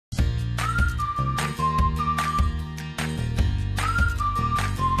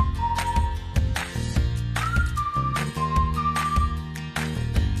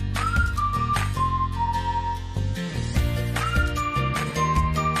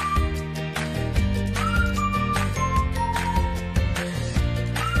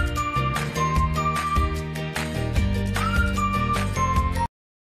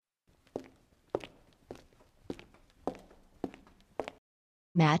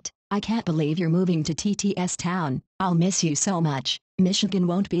Matt, I can't believe you're moving to TTS Town. I'll miss you so much. Michigan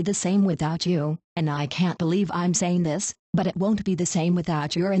won't be the same without you, and I can't believe I'm saying this, but it won't be the same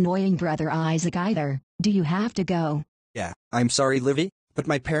without your annoying brother Isaac either. Do you have to go? Yeah, I'm sorry, Livy, but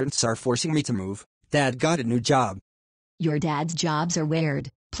my parents are forcing me to move. Dad got a new job. Your dad's jobs are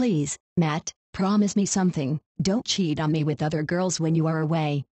weird. Please, Matt, promise me something. Don't cheat on me with other girls when you are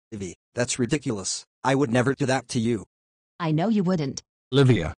away. Livy, that's ridiculous. I would never do that to you. I know you wouldn't.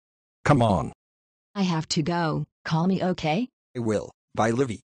 Livia. Come on. I have to go. Call me, okay? I will. Bye,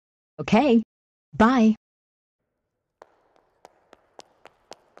 Livy. Okay. Bye.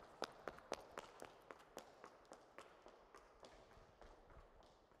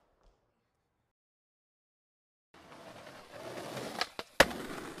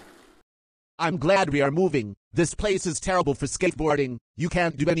 I'm glad we are moving. This place is terrible for skateboarding. You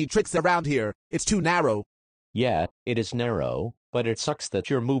can't do any tricks around here. It's too narrow. Yeah, it is narrow, but it sucks that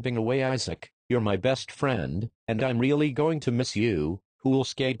you're moving away, Isaac. You're my best friend, and I'm really going to miss you. Who will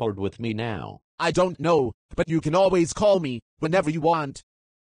skateboard with me now? I don't know, but you can always call me whenever you want.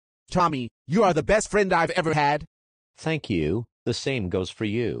 Tommy, you are the best friend I've ever had. Thank you. The same goes for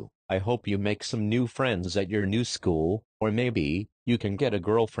you. I hope you make some new friends at your new school, or maybe you can get a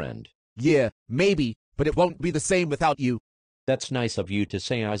girlfriend. Yeah, maybe, but it won't be the same without you. That's nice of you to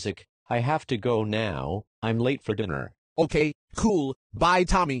say, Isaac. I have to go now. I'm late for dinner. Okay, cool. Bye,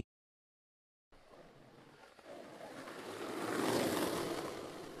 Tommy.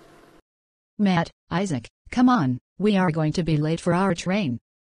 Matt, Isaac, come on. We are going to be late for our train.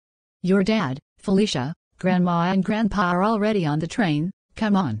 Your dad, Felicia, Grandma and Grandpa are already on the train.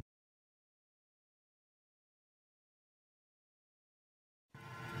 Come on.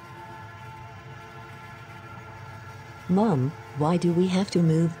 Mom, why do we have to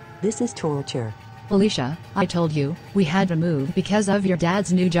move? This is torture. Felicia, I told you, we had to move because of your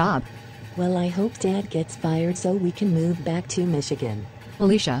dad's new job. Well, I hope Dad gets fired so we can move back to Michigan.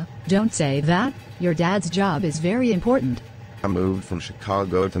 Felicia, don't say that. Your dad's job is very important. I moved from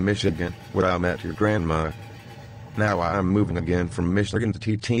Chicago to Michigan, where I met your grandma. Now I'm moving again from Michigan to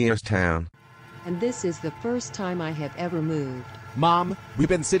TTS Town. And this is the first time I have ever moved. Mom, we've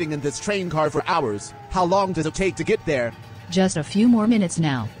been sitting in this train car for hours. How long does it take to get there? Just a few more minutes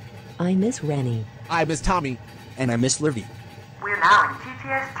now. I miss Rennie. I miss Tommy. And I miss Livy. We're now in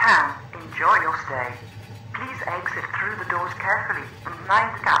TTS Town. Enjoy your stay. Please exit through the doors carefully and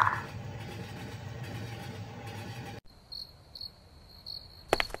mind the gap.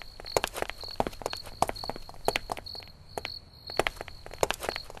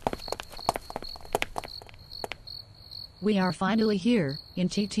 We are finally here, in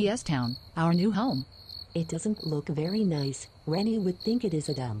TTS Town, our new home. It doesn't look very nice. Rennie would think it is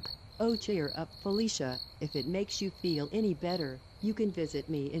a dump. Oh, cheer up, Felicia. If it makes you feel any better, you can visit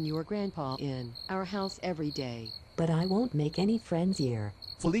me in your grandpa in our house every day. But I won't make any friends here.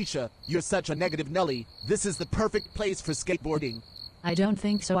 Felicia, you're such a negative Nelly. This is the perfect place for skateboarding. I don't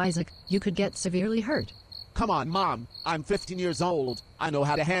think so, Isaac. You could get severely hurt. Come on, Mom. I'm 15 years old. I know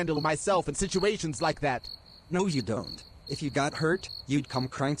how to handle myself in situations like that. No, you don't. If you got hurt, you'd come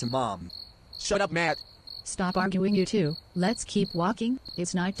crying to Mom. Shut up, Matt. Stop arguing, you two. Let's keep walking.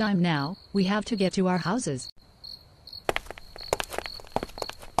 It's nighttime now. We have to get to our houses.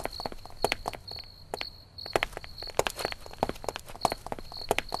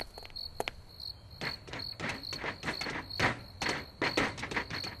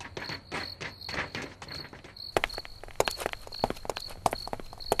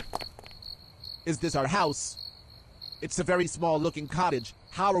 Is this our house? It's a very small-looking cottage.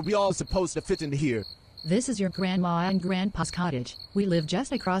 How are we all supposed to fit in here? This is your grandma and grandpa's cottage. We live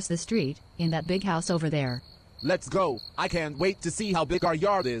just across the street, in that big house over there. Let's go. I can't wait to see how big our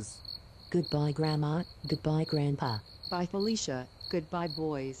yard is. Goodbye, Grandma. Goodbye, Grandpa. Bye, Felicia. Goodbye,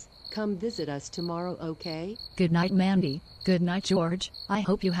 boys. Come visit us tomorrow, okay? Good night, Mandy. Good night, George. I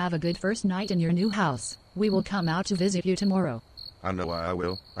hope you have a good first night in your new house. We will come out to visit you tomorrow. I know I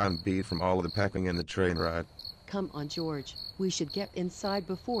will. I'm beat from all the packing and the train ride. Come on, George. We should get inside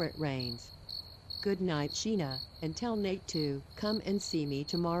before it rains. Good night, Sheena, and tell Nate to come and see me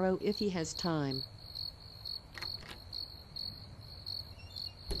tomorrow if he has time.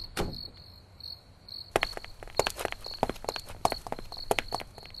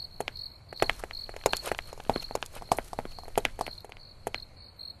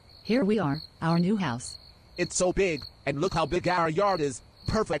 Here we are, our new house. It's so big, and look how big our yard is.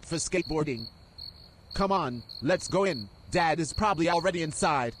 Perfect for skateboarding. Come on, let's go in. Dad is probably already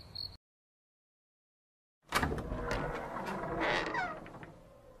inside.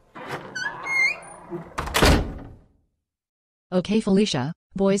 Okay, Felicia,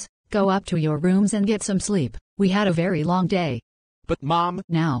 Boys, go up to your rooms and get some sleep. We had a very long day. But Mom...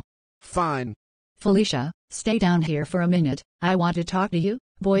 Now. Fine. Felicia, stay down here for a minute. I want to talk to you.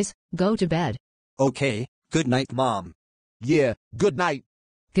 Boys, go to bed. Okay, good night, Mom. Yeah, good night.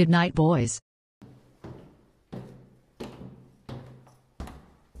 Good night, boys.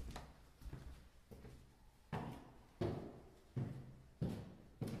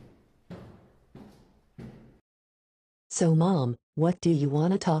 So Mom, what do you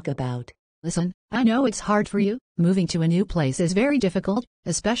want to talk about? Listen, I know it's hard for you. Moving to a new place is very difficult,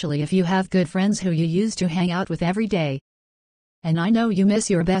 especially if you have good friends who you used to hang out with every day. And I know you miss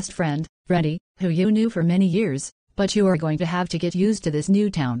your best friend, Freddie, who you knew for many years, but you are going to have to get used to this new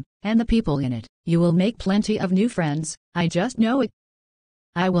town, and the people in it. You will make plenty of new friends, I just know it.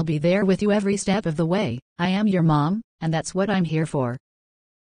 I will be there with you every step of the way. I am your mom, and that's what I'm here for.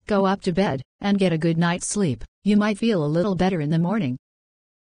 Go up to bed, and get a good night's sleep. You might feel a little better in the morning.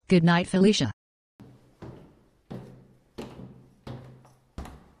 Good night, Felicia.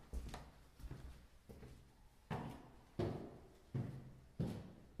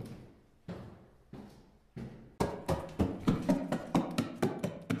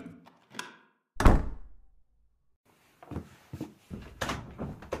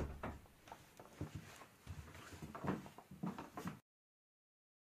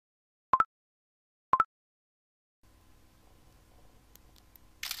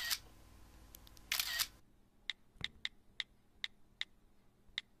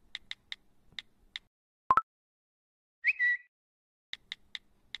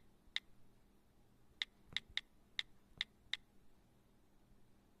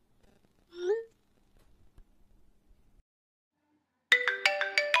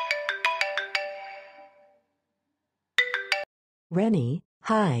 Rennie,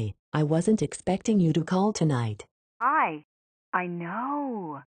 hi. I wasn't expecting you to call tonight. Hi. I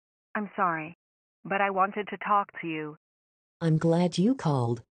know. I'm sorry, but I wanted to talk to you. I'm glad you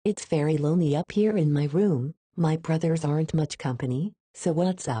called. It's very lonely up here in my room. My brothers aren't much company, so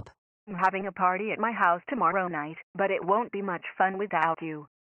what's up? I'm having a party at my house tomorrow night, but it won't be much fun without you.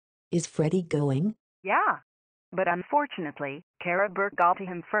 Is Freddie going? Yeah, but unfortunately, Keri-marie got to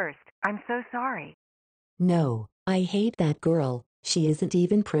him first. I'm so sorry. No, I hate that girl. She isn't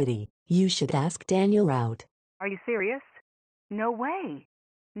even pretty. You should ask Daniel out. Are you serious? No way.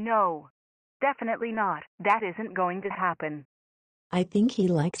 No. Definitely not. That isn't going to happen. I think he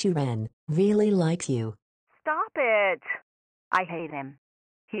likes you, Ren. Really likes you. Stop it. I hate him.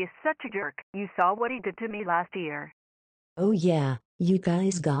 He is such a jerk. You saw what he did to me last year. Oh yeah, you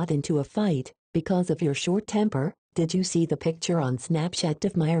guys got into a fight because of your short temper. Did you see the picture on Snapchat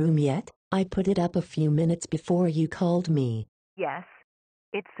of my room yet? I put it up a few minutes before you called me. Yes.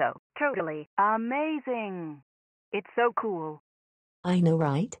 It's so totally amazing. It's so cool. I know,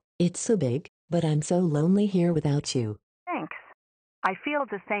 right? It's so big, but I'm so lonely here without you. Thanks. I feel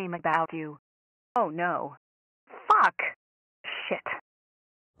the same about you. Oh no. Fuck. Shit.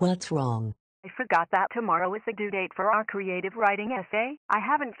 What's wrong? I forgot that tomorrow is the due date for our creative writing essay. I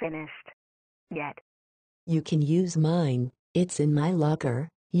haven't finished yet. You can use mine. It's in my locker.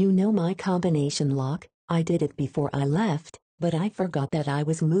 You know my combination lock. I did it before I left, but I forgot that I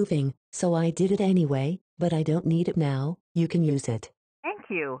was moving, so I did it anyway, but I don't need it now. You can use it. Thank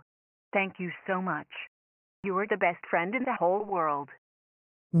you. Thank you so much. You are the best friend in the whole world.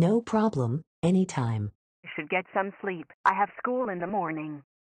 No problem, anytime. I should get some sleep. I have school in the morning.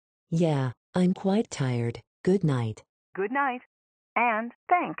 Yeah, I'm quite tired. Good night. Good night. And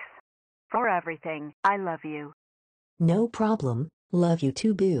thanks for everything. I love you. No problem. Love you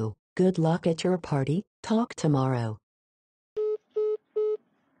too, boo. Good luck at your party. Talk tomorrow.